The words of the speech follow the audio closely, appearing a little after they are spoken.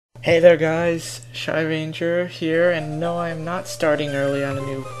Hey there guys, Shy Ranger here, and no, I am not starting early on a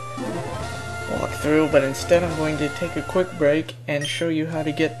new walkthrough, but instead I'm going to take a quick break and show you how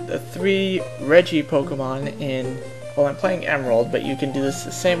to get the 3 Regis Pokemon in, well, I'm playing Emerald, but you can do this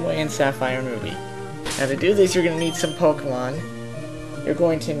the same way in Sapphire and Ruby. Now to do this, you're going to need some Pokemon. You're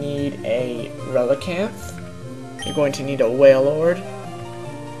going to need a Relicanth, you're going to need a Wailord,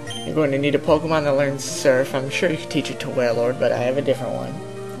 you're going to need a Pokemon that learns Surf. I'm sure you could teach it to Wailord, but I have a different one.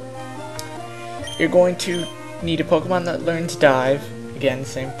 You're going to need a Pokemon that learns Dive. Again,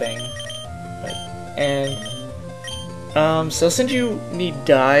 same thing. So since you need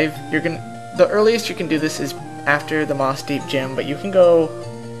Dive, the earliest you can do this is after the Moss Deep Gym, but you can go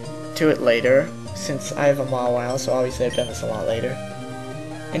to it later, since I have a Mawile, so obviously I've done this a lot later.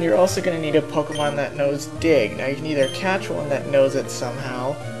 And you're also going to need a Pokemon that knows Dig. Now you can either catch one that knows it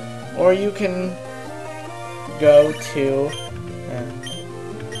somehow, or you can go to...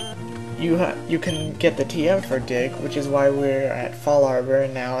 You can get the TM for Dig, which is why we're at Fall Arbor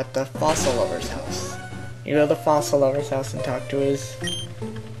and now at the Fossil Lover's house. You go to the Fossil Lover's house and talk to his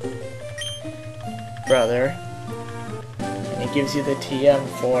brother, and he gives you the TM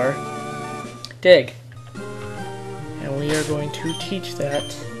for Dig. And we are going to teach that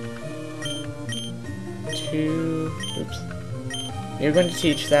to... Oops. We're going to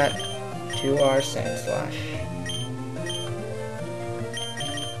teach that to our Sandslash.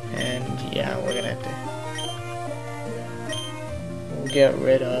 And yeah, we're gonna have to... We'll get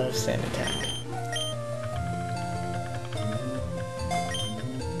rid of Sand Attack.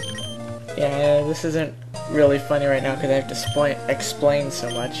 Yeah, this isn't really funny right now because I have to explain so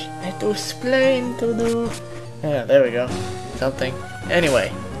much. I have to explain to do... Yeah, there we go. Something.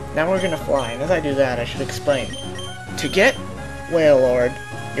 Anyway, now we're gonna fly, and as I do that, I should explain. To get Wailord,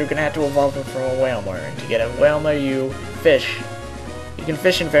 you're gonna have to evolve him from a Wailmer. And to get a Wailmer, you fish. You can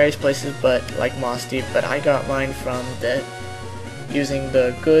fish in various places, but like Moss Deep, but I got mine from using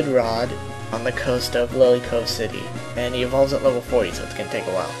the Good Rod on the coast of Lily Cove City, and he evolves at level 40, so it's gonna take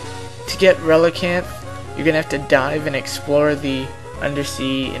a while. To get Relicanth, you're gonna have to dive and explore the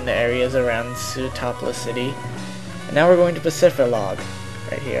undersea in the areas around Sootopolis City. And now we're going to Pacifilog,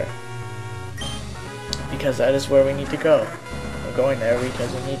 right here, because that is where we need to go. We're going there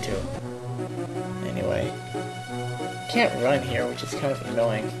because we need to. Anyway. Can't run here, which is kind of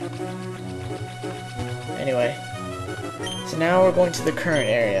annoying. Anyway, so now we're going to the current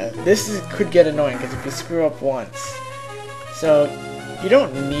area. This could get annoying because if you screw up once, so you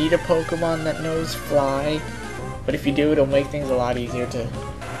don't need a Pokemon that knows Fly, but if you do, it'll make things a lot easier to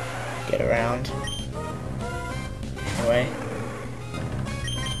get around. Anyway,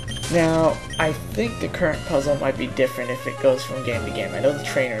 now I think the current puzzle might be different if it goes from game to game. I know the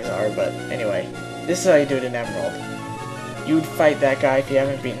trainers are, but anyway, this is how you do it in Emerald. You'd fight that guy if you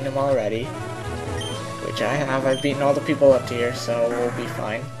haven't beaten him already, which I have. I've beaten all the people up to here, so we'll be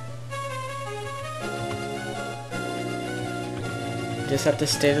fine. You just have to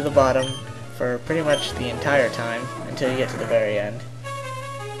stay to the bottom for pretty much the entire time until you get to the very end.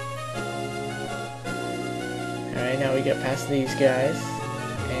 Alright, now we get past these guys,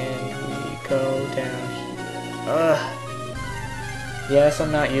 and we go down here. Ugh! Yes,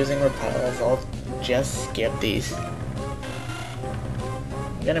 I'm not using repels, I'll just skip these.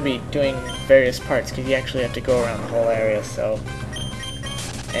 I'm gonna be doing various parts because you actually have to go around the whole area, so...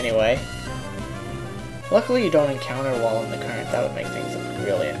 Anyway. Luckily you don't encounter wall in the current, that would make things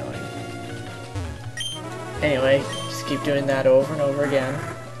really annoying. Anyway, just keep doing that over and over again.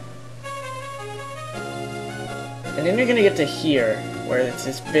 And then you're gonna get to here, where it's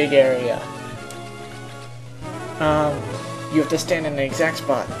this big area. You have to stand in the exact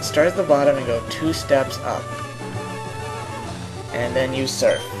spot. Start at the bottom and go 2 steps up. And then you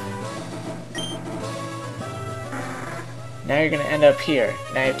surf. Now you're going to end up here.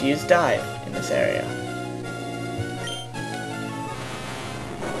 Now you have to use dive in this area.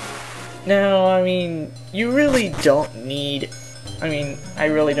 Now, I mean, you really don't need... I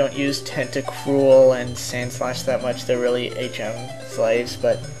really don't use Tentacruel and Sandslash that much. They're really HM slaves,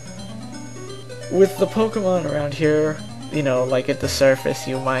 but with the Pokemon around here, you know, like at the surface,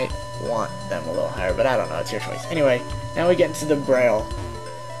 you might want them a little higher, but I don't know, it's your choice. Anyway, now we get into the Braille.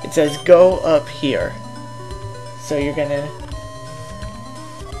 It says go up here. So you're gonna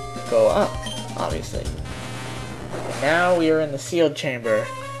go up, obviously. And now we are in the sealed chamber.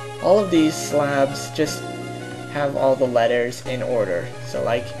 All of these slabs just have all the letters in order. So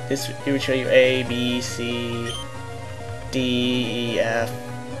like this, it would show you A, B, C, D, E, F,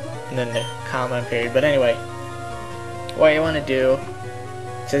 and then the comma and period. But anyway, what you want to do,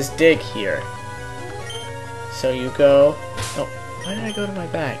 it says dig here. So you go, oh, Why did I go to my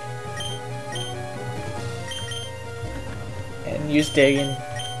bag? And use dig and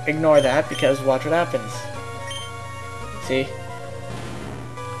ignore that because watch what happens. See?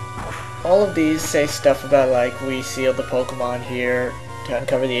 All of these say stuff about like we sealed the Pokemon here to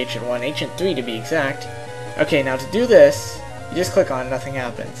uncover the Ancient 1, Ancient 3 to be exact. Okay, now to do this, you just click on it, nothing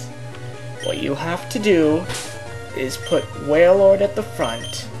happens. What you have to do is put Wailord at the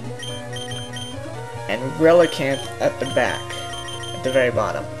front and Relicanth at the back, at the very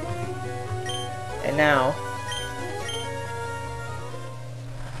bottom. And now,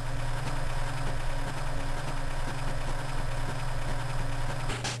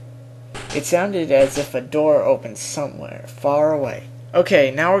 it sounded as if a door opened somewhere, far away.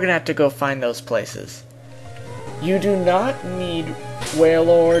 Okay, now we're gonna have to go find those places. You do not need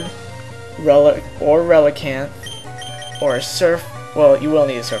Wailord, or Relicanth, or a Surf. Well, you will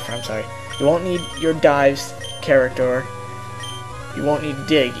need a Surfer, I'm sorry. You won't need your Dives character. You won't need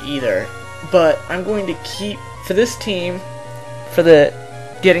Dig either. But I'm going to keep, for this team, for the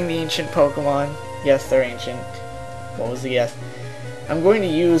getting the ancient Pokemon. Yes, they're ancient. What was the guess? I'm going to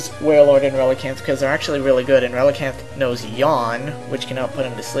use Wailord and Relicanth because they're actually really good, and Relicanth knows Yawn, which can help put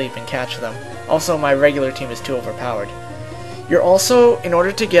him to sleep and catch them. Also, my regular team is too overpowered. You're also, in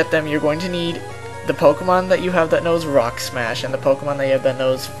order to get them, you're going to need the Pokemon that you have that knows Rock Smash, and the Pokemon that you have that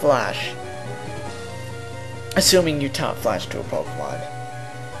knows Flash. Assuming you top Flash to a Pokemon.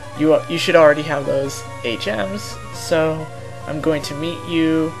 You should already have those HMs, so I'm going to meet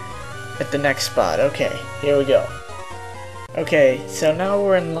you at the next spot. Okay, here we go. Okay, so now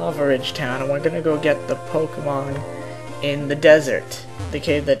we're in Lava Ridge Town, and we're gonna go get the Pokemon in the desert. The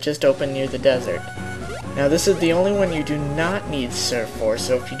cave that just opened near the desert. Now this is the only one you do not need Surf for,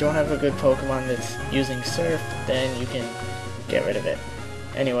 so if you don't have a good Pokemon that's using Surf, then you can get rid of it.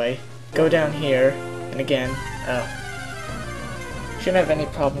 Anyway, go down here, and again, shouldn't have any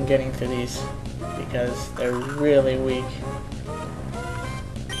problem getting through these, because they're really weak.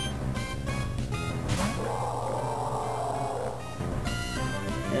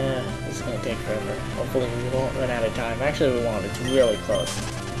 This is gonna take forever. Hopefully we won't run out of time. Actually we won't, it's really close.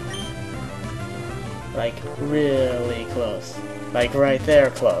 Like, really close. Like, right there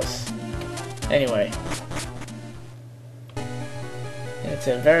close. Anyway. It's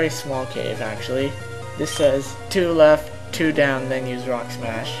a very small cave, actually. This says 2 left, 2 down, then use Rock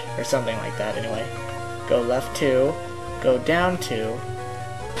Smash. Or something like that, anyway. Go left 2, go down 2,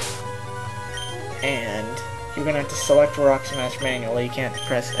 and you're gonna have to select Rock Smash manually, you can't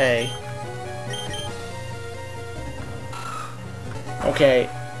press A. Okay,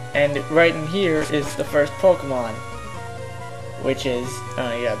 and right in here is the first Pokemon, which is,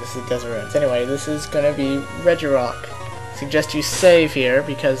 yeah, this is Desert Ruins. Anyway, this is gonna be Regirock. Suggest you save here,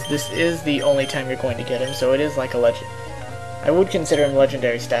 because this is the only time you're going to get him, so it is like a legend. I would consider him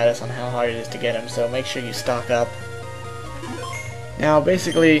legendary status on how hard it is to get him, so make sure you stock up. Now,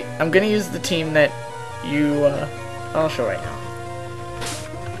 basically, I'm gonna use the team that I'll show right now.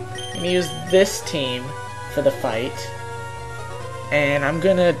 I'm gonna use this team for the fight, and I'm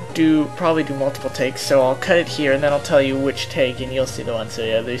gonna probably do multiple takes, so I'll cut it here and then I'll tell you which take and you'll see the one. So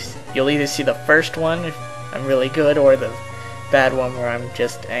yeah, you'll either see the first one if I'm really good, or the bad one where I'm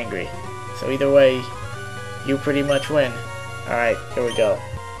just angry. So either way, you pretty much win. Alright, here we go.